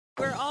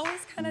We're always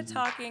kind of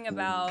talking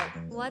about,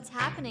 what's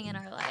happening in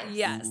our lives.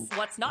 yes,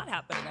 what's not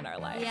happening in our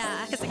lives.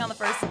 Yeah. Kissing on the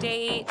first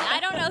date. I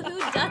don't know who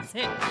does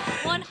it.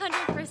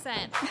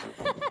 100%.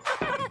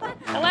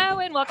 Hello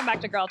and welcome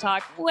back to Girl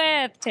Talk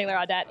with Taylor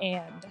Audette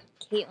and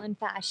Caitlin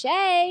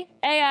Fache.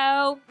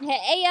 Ayo.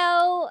 Hey,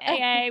 yo.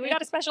 Hey, we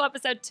got a special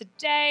episode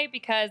today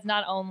because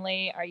not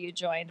only are you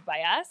joined by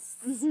us,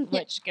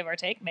 which give or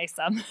take,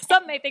 some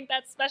may think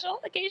that's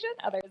special occasion,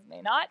 others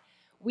may not.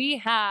 We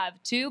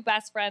have two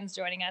best friends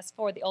joining us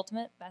for the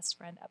ultimate best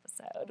friend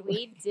episode.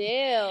 We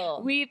do.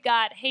 We've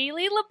got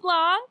Haley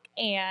LeBlanc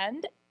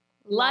and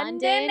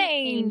London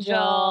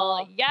Angel.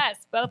 Angel.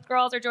 Yes, both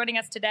girls are joining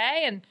us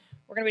today, and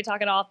we're going to be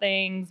talking all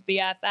things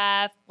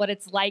BFF, what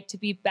it's like to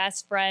be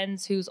best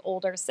friends whose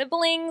older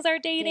siblings are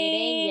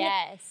dating.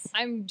 Yes.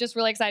 I'm just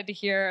really excited to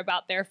hear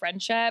about their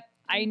friendship.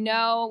 I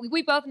know,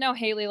 we both know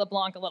Haley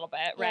LeBlanc a little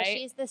bit, right? Yeah,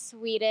 she's the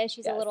sweetest.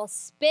 She's Yes. a little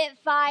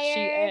spitfire. She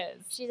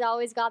is. She's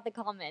always got the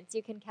comments.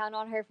 You can count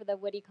on her for the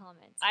witty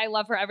comments. I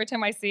love her. Every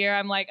time I see her,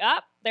 I'm like,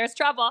 there's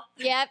trouble.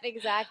 Yep,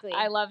 exactly.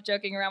 I love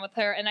joking around with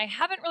her, and I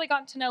haven't really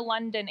gotten to know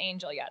London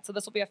Angel yet, so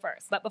this will be a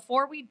first. But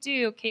before we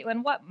do,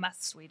 Caitlin, what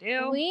must we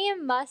do? We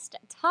must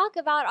talk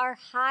about our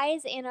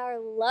highs and our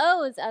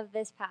lows of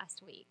this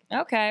past week.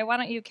 Okay, why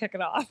don't you kick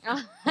it off?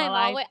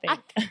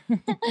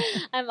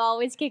 I'm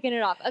always kicking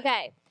it off.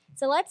 Okay,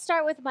 so let's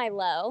start with my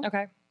low.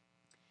 Okay.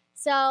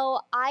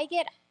 So I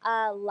get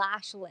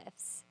lash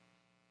lifts.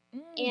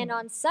 And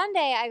on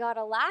Sunday, I got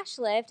a lash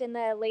lift, and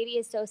the lady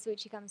is so sweet.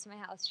 She comes to my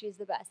house. She's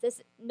the best.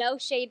 This no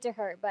shade to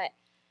her, but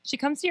She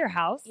comes to your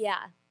house? yeah,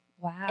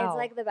 Wow. it's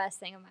like the best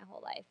thing of my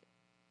whole life.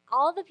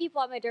 All the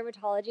people at my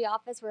dermatology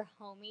office were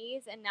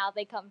homies, and now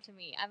they come to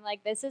me. I'm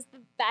like, this is the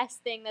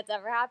best thing that's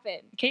ever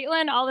happened.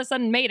 Caitlin all of a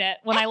sudden made it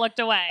when I looked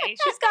away.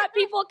 She's got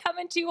people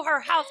coming to her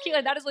house.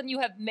 Caitlin, that is when you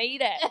have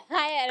made it.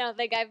 I don't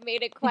think I've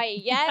made it quite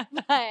yet,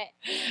 but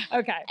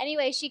Okay.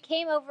 anyway, she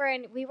came over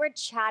and we were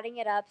chatting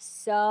it up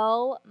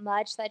so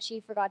much that she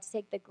forgot to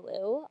take the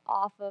glue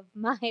off of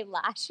my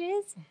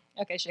lashes.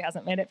 Okay, she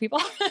hasn't made it, people.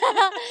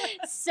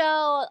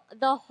 So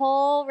the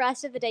whole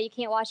rest of the day, you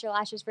can't wash your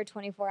lashes for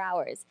 24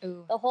 hours.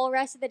 Ooh. The whole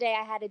rest of the day,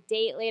 I had a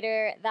date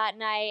later that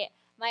night.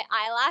 My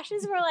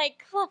eyelashes were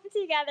like clumped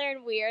together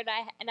and weird,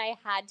 and I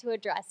had to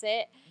address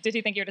it. Did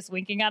you think you were just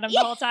winking at him the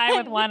whole time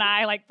with one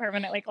eye like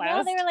permanently closed?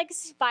 No, they were like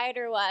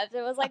spider webs.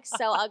 It was like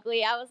so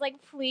ugly. I was like,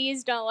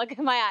 please don't look at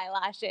my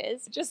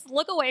eyelashes. Just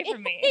look away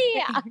from me.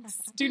 Yeah.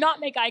 Do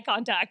not make eye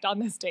contact on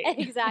this date.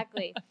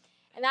 Exactly.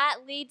 And that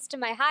leads to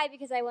my high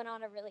because I went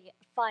on a really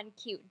fun,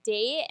 cute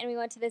date, and we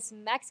went to this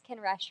Mexican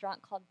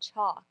restaurant called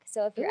Chalk.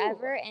 So if you're Ooh.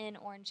 ever in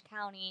Orange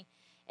County,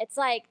 it's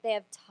like they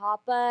have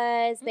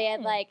tapas. They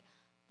had like,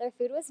 their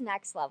food was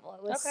next level.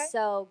 It was Okay.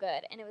 so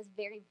good, and it was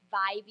very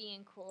vibey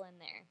and cool in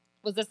there.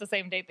 Was this the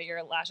same date that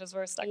your lashes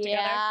were stuck together?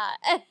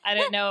 Yeah. I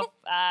didn't know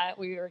if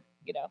we were,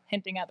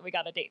 hinting at that we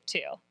got a date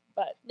too.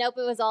 But Nope,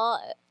 it was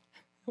all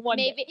one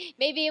day.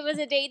 maybe it was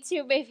a date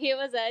 2, maybe it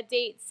was a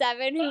date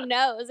 7. Who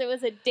knows? It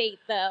was a date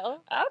though.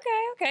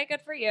 Okay,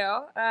 good for you.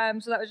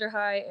 So that was your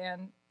high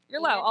and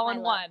your low, And all my in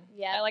low. one.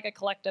 Yep. I like a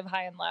collective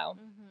high and low.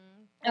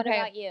 Mm-hmm. What Okay.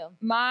 about you?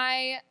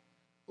 My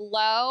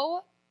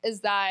low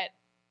is that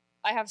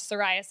I have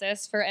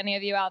psoriasis. For any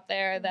of you out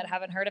there that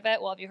haven't heard of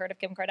it, well, have you heard of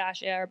Kim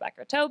Kardashian or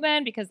Rebecca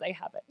Tobin? Because they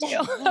have it too.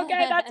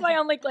 Okay, that's my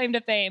only claim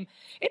to fame.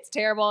 It's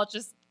terrible.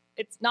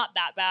 It's not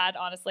that bad,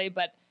 honestly,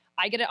 but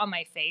I get it on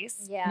my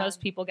face. Yeah. Most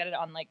people get it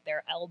on like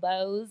their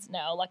elbows.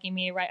 No, lucky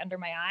me, right under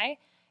my eye.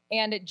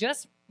 And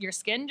your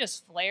skin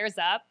just flares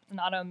up. It's an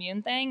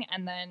autoimmune thing,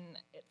 and then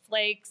it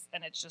flakes,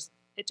 and it just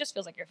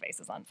feels like your face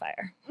is on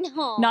fire.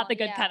 No, Not the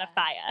good kind of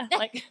fire.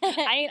 Like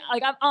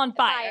I'm on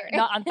fire, Fire.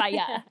 not on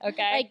fire.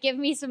 Okay. Like, give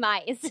me some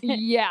ice.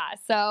 Yeah.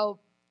 So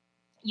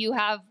you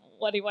have,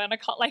 what do you want to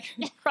call, like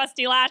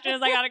crusty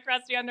lashes? I got a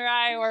crusty under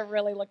eye. We're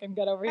really looking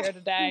good over here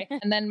today.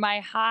 And then my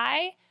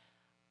high.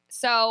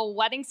 So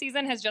wedding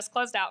season has just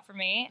closed out for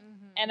me.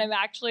 And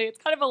it's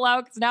kind of a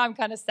low because now I'm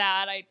kind of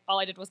sad. All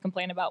I did was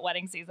complain about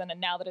wedding season.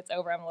 And now that it's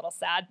over, I'm a little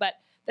sad. But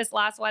this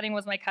last wedding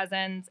was my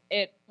cousin's.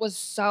 It was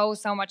so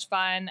much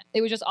fun.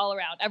 It was just all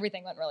around.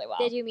 Everything went really well.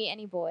 Did you meet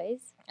any boys?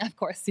 Of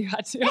course you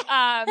had to.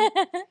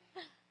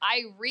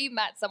 I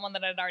re-met someone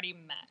that I'd already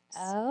met.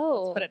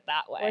 Oh. Let's put it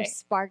that way. Were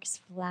sparks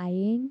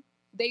flying?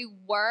 They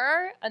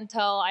were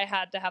until I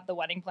had to have the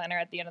wedding planner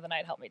at the end of the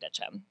night help me ditch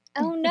him.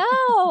 Oh,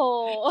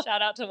 no.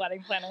 Shout out to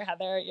wedding planner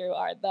Heather. You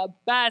are the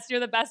best. You're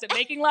the best at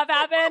making love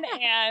happen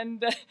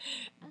and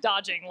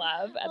dodging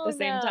love at the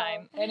same no.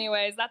 time.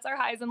 Anyways, that's our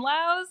highs and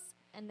lows.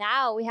 And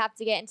now we have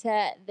to get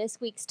into this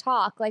week's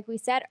talk. Like we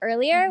said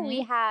earlier,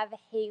 we have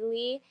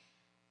Haley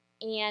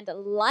and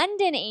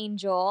London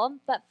Angel.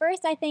 But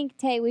first, I think,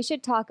 Tay, we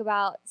should talk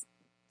about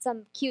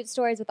some cute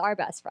stories with our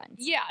best friends.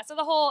 Yeah, so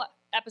the whole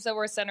episode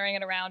we're centering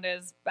it around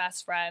is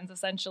best friends,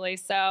 essentially.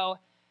 So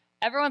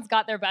everyone's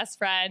got their best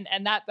friend,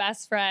 and that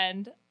best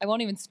friend, I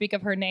won't even speak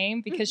of her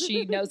name because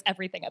she knows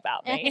everything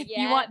about me. If you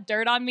Yeah. want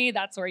dirt on me,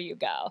 that's where you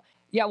go.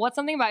 Yeah, what's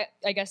something about,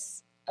 I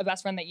guess, a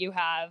best friend that you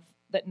have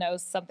that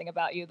knows something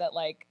about you that,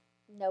 like,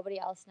 Nobody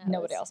else knows.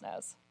 nobody else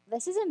knows?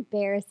 this is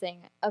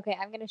embarrassing. Okay,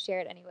 I'm going to share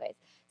it anyways.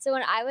 So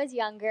when I was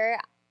younger,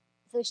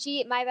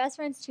 my best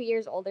friend's 2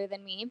 years older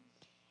than me.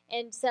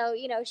 And so,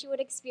 she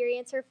would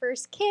experience her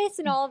first kiss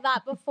and all of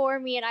that before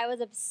me. And I was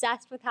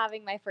obsessed with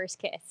having my first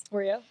kiss.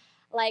 Were you?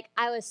 Like,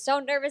 I was so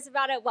nervous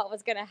about it, what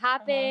was going to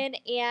happen.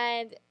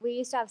 And we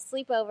used to have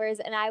sleepovers,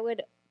 and I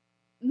would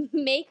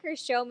make her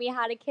show me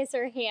how to kiss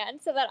her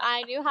hand so that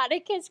I knew how to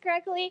kiss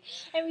correctly.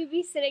 And we'd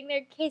be sitting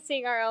there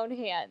kissing our own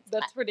hands.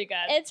 That's pretty good.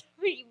 It's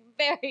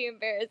very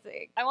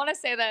embarrassing. I want to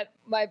say that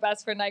my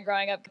best friend and I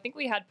growing up, I think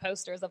we had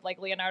posters of like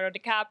Leonardo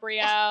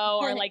DiCaprio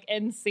or like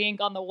NSYNC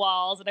on the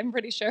walls. And I'm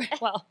pretty sure,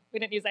 well, we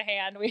didn't use a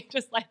hand. We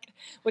just like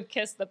would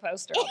kiss the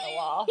poster on the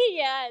wall.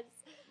 Yes.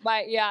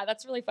 But yeah,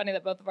 that's really funny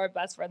that both of our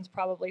best friends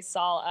probably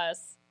saw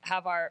us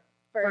have our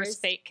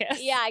first fake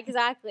kiss. Yeah,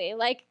 exactly.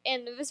 Like,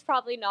 and it was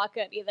probably not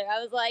good either.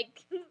 I was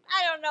like,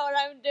 I don't know what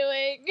I'm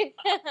doing.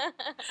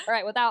 All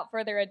right, without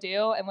further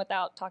ado, and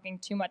without talking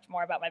too much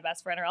more about my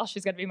best friend, or else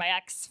she's going to be my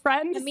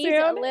ex-friend Me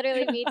soon. too.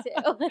 Literally me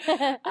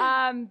too.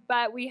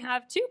 But we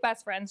have two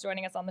best friends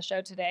joining us on the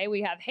show today.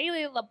 We have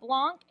Haley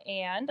LeBlanc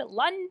and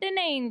London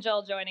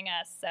Angel joining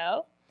us.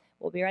 So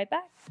we'll be right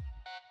back.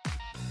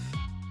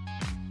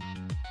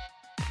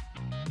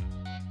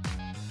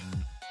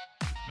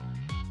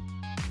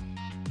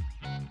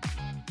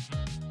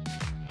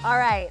 All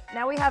right,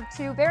 now we have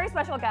two very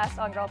special guests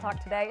on Girl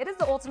Talk today. It is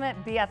the ultimate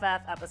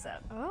BFF episode.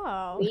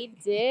 Oh. We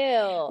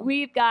do.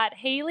 We've got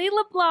Haley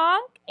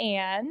LeBlanc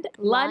and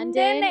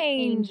London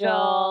Angel.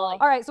 All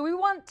right, so we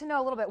want to know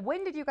a little bit.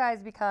 When did you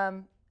guys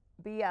become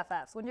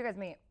BFFs? When did you guys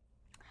meet?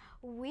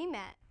 We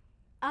met.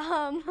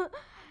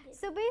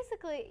 So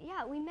basically,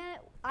 yeah, we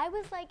met. I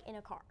was like in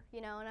a car,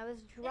 and I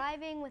was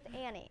driving with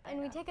Annie, and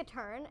we take a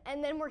turn,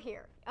 and then we're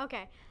here.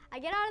 Okay, I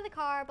get out of the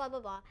car, blah, blah,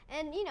 blah,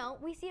 and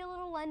we see a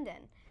little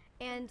London,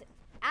 and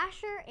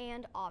Asher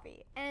and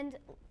Avi. And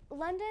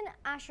London,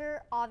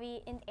 Asher,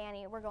 Avi, and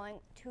Annie were going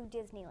to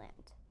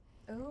Disneyland.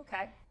 Ooh,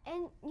 okay.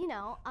 And,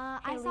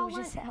 I saw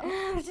one.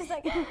 I was just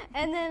like,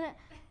 and then,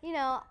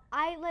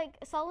 I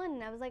saw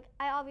London. I was like,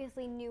 I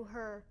obviously knew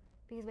her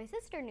because my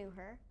sister knew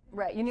her.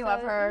 Right, you knew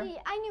of her.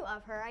 I knew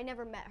of her. I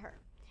never met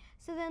her.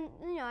 So then,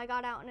 I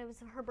got out and it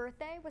was her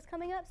birthday was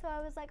coming up. So I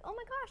was like, oh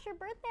my gosh, your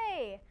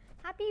birthday.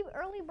 Happy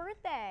early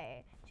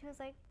birthday. She was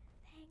like,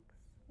 thanks.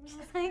 I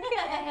was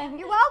like,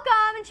 you're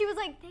welcome. And she was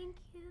like, thank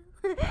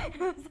you. I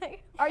was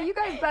like, are you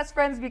guys best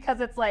friends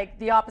because it's like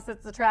the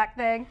opposites attract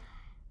thing?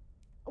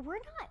 We're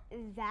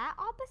not that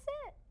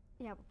opposite.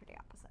 Yeah, we're pretty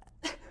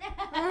opposite.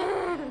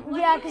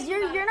 Yeah, because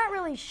you're not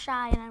really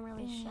shy and I'm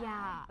really shy.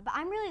 Yeah, but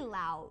I'm really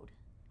loud.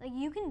 Like,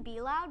 you can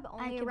be loud, but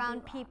only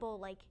around people,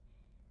 like,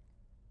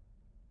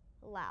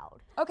 loud.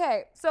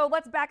 Okay, so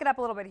let's back it up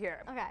a little bit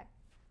here. Okay.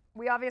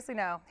 We obviously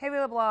know Haley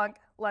LeBlanc,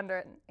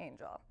 London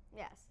Angel.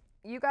 Yes.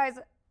 You guys,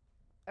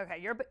 okay,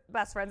 you're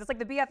best friends. It's like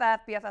the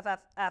BFF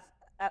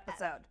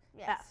episode.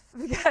 Yes.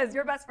 F, because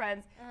you're best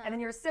friends, and then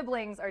your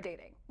siblings are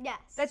dating. Yes.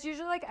 That's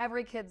usually like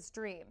every kid's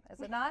dream,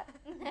 is it not?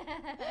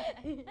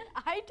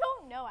 I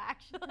don't know,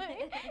 actually.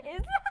 Is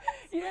that?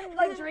 You didn't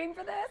like dream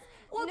for this?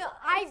 Well, No,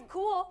 it's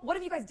cool. What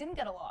if you guys didn't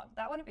get along?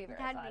 That wouldn't be very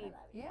That'd fun.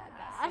 be Yeah.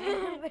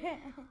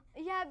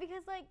 Yeah,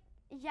 because, like,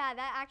 yeah,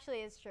 that actually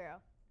is true.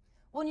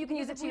 Well, and you can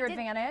use it to your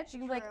advantage. You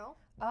can be like, True.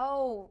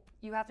 oh,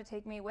 you have to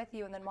take me with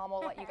you, and then Mom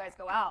will let you guys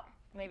go out.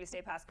 Maybe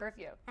stay past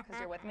curfew because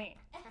you're with me.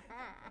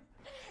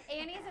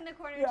 Annie's in the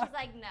corner and she's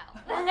like, no.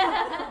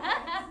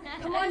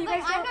 Come on, you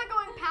guys I'm don't. not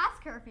going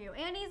past curfew.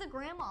 Annie's a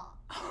grandma.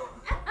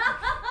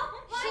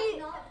 she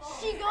goes.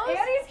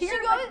 Annie's here,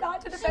 she but goes,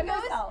 not to defend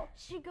herself.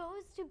 She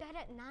goes to bed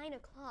at 9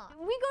 o'clock.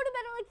 We go to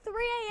bed at like 3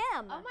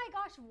 a.m. Oh my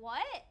gosh,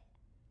 what?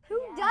 Who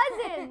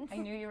doesn't? I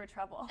knew you were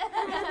trouble.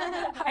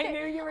 I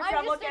knew you were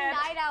trouble, I'm just kid. a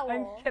night owl.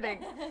 I'm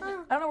kidding.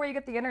 I don't know where you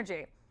get the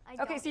energy.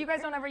 Okay, so you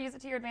guys don't ever use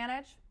it to your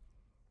advantage?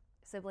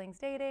 Siblings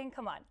dating,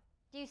 come on.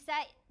 Do you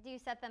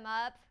set them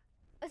up?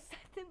 Set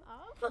them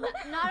up?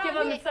 Not Give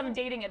only- them some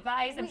dating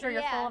advice. I'm sure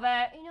you're full of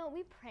it.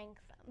 We prank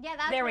them. Yeah,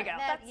 that's There we what- go.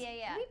 that- That's-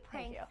 yeah. We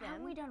prank you. them.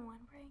 Have we done one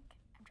prank?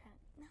 I'm trying.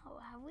 No,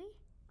 have we?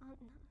 No.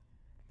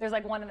 There's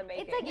like one in the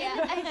making. It's like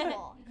Yeah.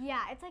 individual.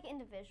 Yeah, it's like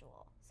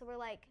individual. So we're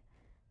like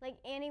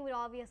Annie would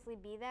obviously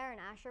be there, and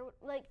Asher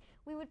would,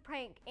 we would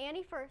prank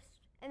Annie first,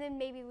 and then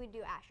maybe we'd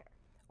do Asher.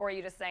 Or are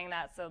you just saying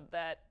that so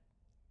that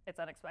it's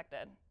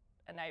unexpected,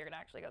 and now you're gonna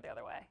actually go the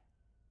other way?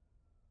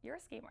 You're a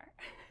schemer.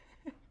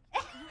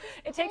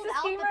 It takes Pulled a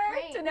out the schemer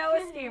prank. to know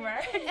a schemer.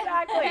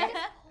 Exactly. Pull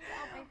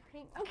out my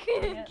prank.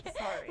 Yeah,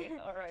 sorry.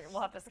 All right,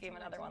 we'll have to scheme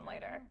another one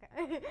later.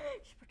 Okay.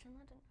 Just pretend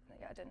that didn't.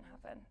 Yeah, it didn't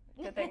happen.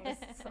 Good thing this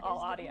is all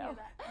audio.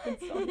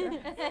 It's so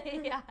good.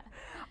 Yeah.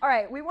 All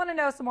right, we want to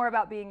know some more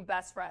about being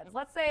best friends.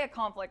 Let's say a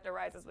conflict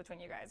arises between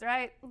you guys,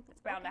 right?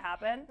 It's bound to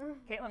happen.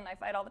 Caitlin and I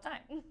fight all the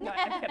time. No,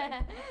 I'm kidding.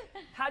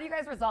 How do you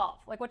guys resolve?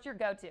 Like, what's your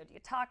go-to? Do you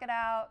talk it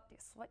out? Do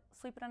you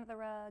sweep it under the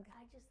rug?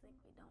 I just think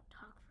we don't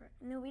talk for.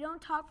 No, we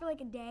don't talk for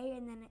like a day,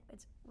 and then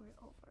we're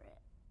over it.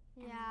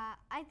 Yeah,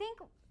 I think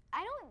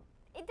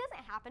it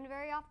doesn't happen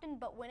very often,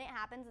 but when it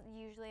happens, it's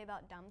usually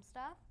about dumb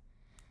stuff.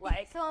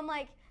 Like, So I'm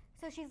like,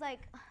 so she's like,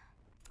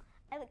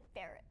 I like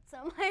ferrets. So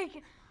I'm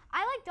like,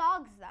 I like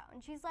dogs though.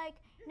 And she's like,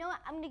 you know what,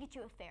 I'm gonna get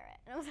you a ferret.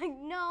 And I was like,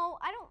 no,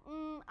 I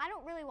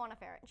don't really want a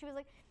ferret. And she was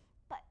like,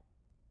 but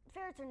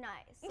ferrets are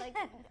nice. Like,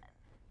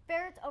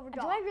 ferrets over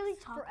dogs. Do I really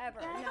talk forever?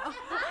 like that?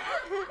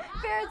 No.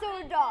 Ferrets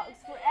over dogs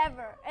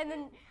forever. And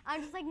then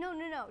I'm just like, no.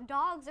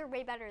 Dogs are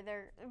way better.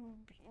 They're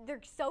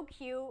so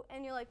cute.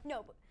 And you're like,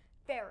 no, but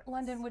ferrets.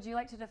 London, would you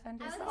like to defend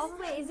yourself?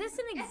 Wait, is this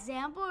an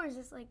example or is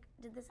this like,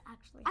 did this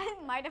actually happen?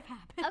 It might have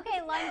happened.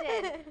 Okay,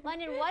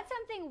 London, what's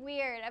something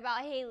weird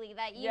about Haley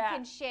that you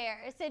can share?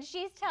 Since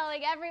she's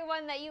telling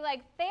everyone that you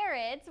like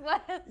ferrets,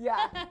 what?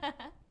 Yeah.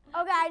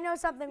 Okay, I know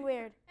something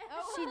weird.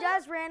 She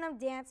does random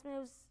dance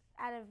moves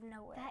out of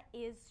nowhere. That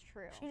is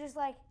true. She's just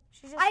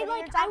sitting I here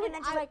like. talking and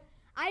then she's like,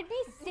 I'd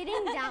be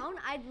sitting down.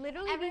 I'd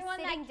literally Everyone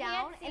be sitting that can't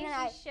down, see, and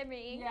then she's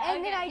shimmying.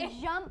 and then I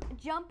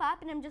jump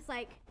up, and I'm just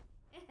like,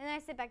 and then I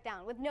sit back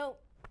down with no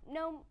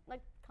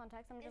like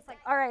context. I'm just like,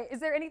 All right. Is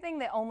there anything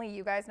that only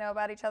you guys know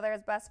about each other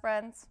as best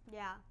friends?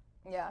 yeah,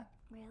 Yeah.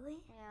 really?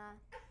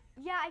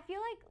 yeah. I feel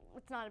like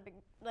it's not a big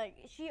like.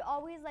 She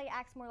always like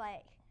acts more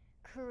like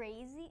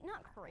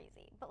not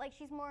crazy, but like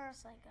she's more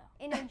Psycho.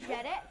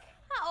 energetic.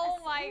 Oh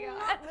my God.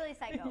 Not really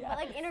psycho, but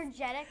like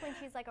energetic when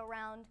she's like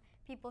around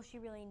people she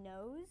really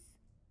knows.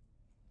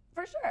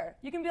 For sure.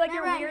 You can be like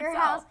your Remember at weird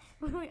your self.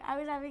 house, I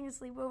was having a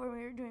sleepover and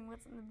we were doing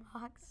what's in the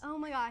box. Oh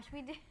my gosh,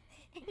 we did.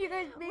 You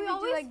guys made We me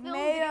always do like film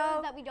mayo.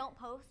 videos that we don't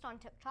post on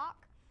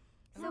TikTok.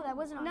 No, that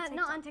wasn't on not,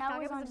 TikTok. Not on TikTok. That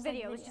was it on was a just, like,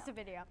 video. It was just a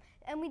video.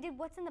 And we did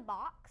what's in the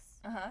box.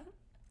 Uh-huh.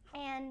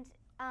 And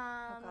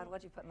Oh God,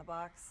 what'd you put in the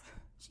box?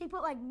 She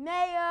put like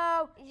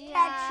mayo, yeah,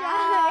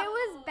 ketchup, it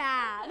was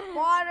bad.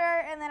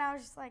 water, and then I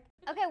was just like,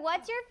 Okay,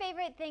 what's your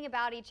favorite thing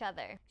about each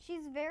other?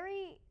 She's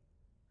very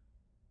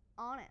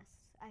honest.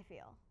 I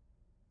feel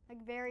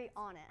like very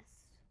honest.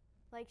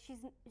 Like she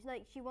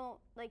won't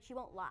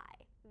lie.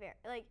 Very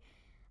like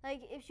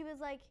if she was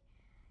like,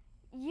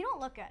 you don't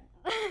look good.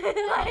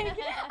 Like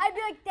I'd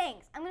be like,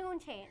 thanks. I'm gonna go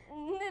and change.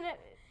 And then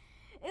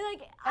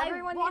like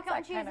Everyone I walk needs out that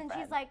and shoes kind of and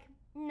friend. she's like,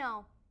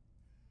 no.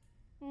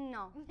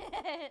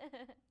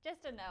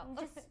 Just a no.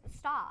 Just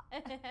stop.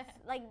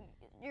 Like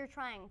you're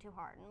trying too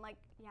hard. And I'm like,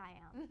 yeah, I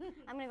am.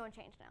 I'm gonna go and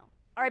change now.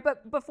 All right,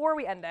 but before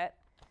we end it,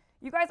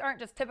 you guys aren't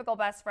just typical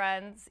best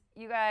friends.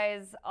 You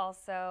guys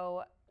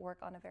also work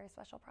on a very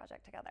special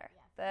project together,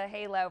 the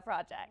Halo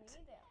Project.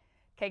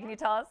 Okay, can you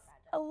tell us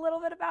a little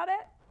bit about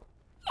it?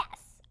 Yes,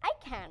 I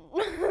can.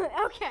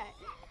 Okay.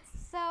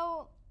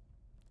 So,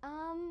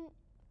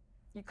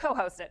 You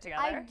co-host it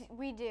together.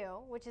 we do,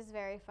 which is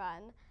very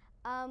fun.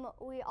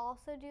 We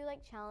also do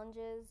like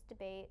challenges,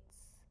 debates,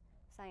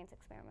 science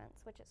experiments,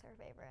 which is her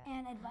favorite.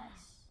 and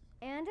advice.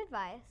 And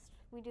advice.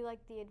 We do like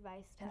the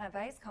advice An topic.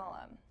 advice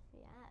column.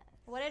 Yes.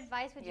 What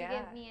advice would you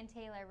Yeah. give me and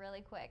Taylor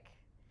really quick?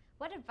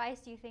 What advice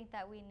do you think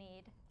that we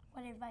need?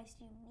 What advice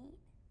do you need?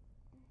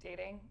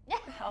 Dating,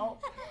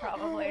 help,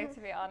 probably, to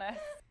be honest.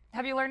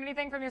 Have you learned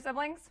anything from your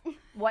siblings?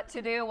 What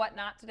to do, what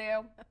not to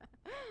do?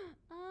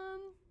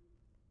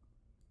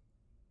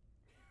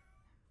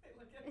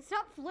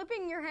 Stop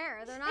flipping your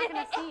hair. They're not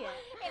gonna see it.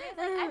 It is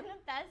like I'm the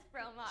best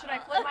role model. Should I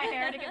flip my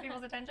hair to get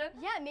people's attention?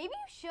 Yeah, maybe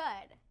you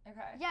should.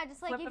 Okay. Yeah,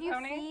 just like Flip if the you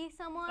pony? see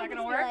someone, Is that just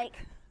gonna be work? like,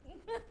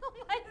 Oh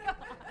my God.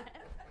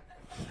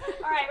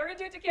 All right, we're gonna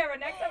do it to camera.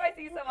 Next time I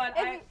see someone,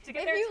 to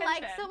get if their you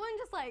attention. like someone,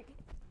 just like.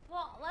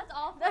 Well, let's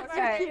all That's flip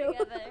so our cute.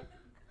 together.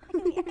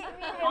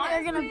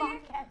 They're gonna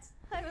podcast.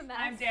 I'm a mess.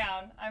 I'm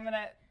down. I'm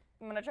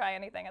gonna try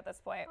anything at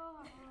this point.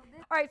 All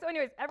right. So,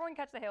 anyways, everyone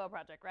catch the Halo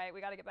Project, right? We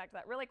got to get back to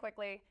that really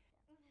quickly.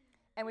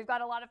 And we've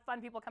got a lot of fun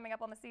people coming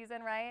up on the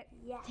season, right?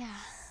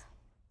 Yes.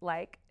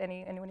 Like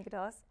anyone you could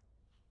tell us?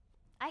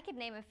 I could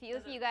name a few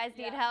if you guys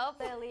need help.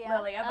 Lilia,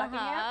 Lilia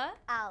Buckingham,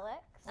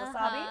 Alex,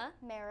 Wasabi,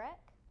 Merrick,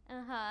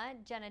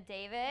 Jenna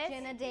Davis.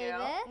 Jenna Thank you.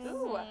 Davis.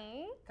 Ooh.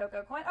 Mhm.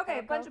 Coco Coin. Okay,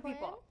 a Coco bunch of Quinn.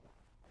 people.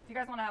 If you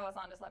guys want to have us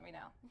on, just let me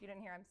know. If you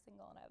didn't hear, I'm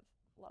single and I have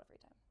a lot of free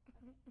time.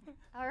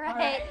 All right.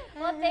 right.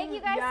 Well, thank you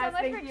guys Yes, so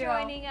much thank for you.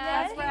 joining us.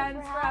 Best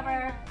friends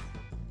forever.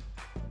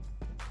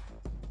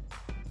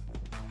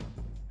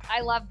 I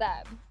love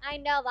them. I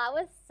know, that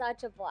was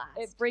such a blast.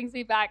 It brings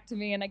me back to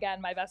me and again,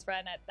 my best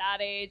friend at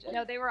that age. You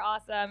know, they were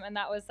awesome and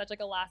that was such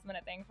like a last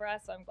minute thing for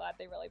us. So I'm glad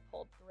they really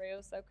pulled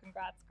through. So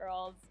congrats,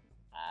 girls.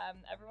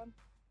 Everyone,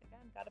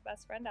 again, got a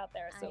best friend out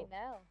there. So I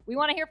know. we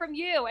want to hear from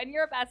you and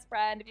your best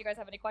friend. If you guys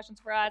have any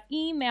questions for us,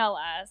 email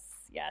us.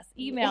 Yes,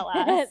 email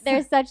us.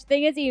 There's such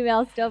thing as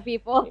email still,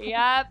 people.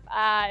 Yep.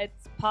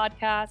 It's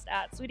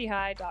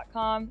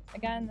podcast@sweetiehigh.com.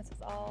 Again, this is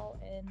all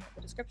in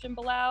the description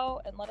below.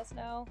 And let us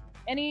know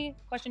any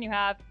question you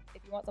have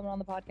if you want someone on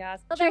the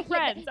podcast. Well, True they're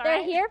friends, all they're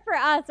right? here for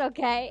us,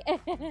 okay?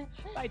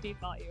 By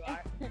default, you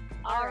are.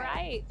 All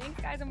right.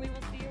 Thanks, guys, and we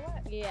will see you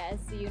what? Yeah,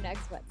 see you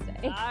next Wednesday.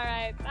 All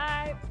right.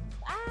 Bye.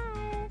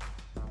 Bye.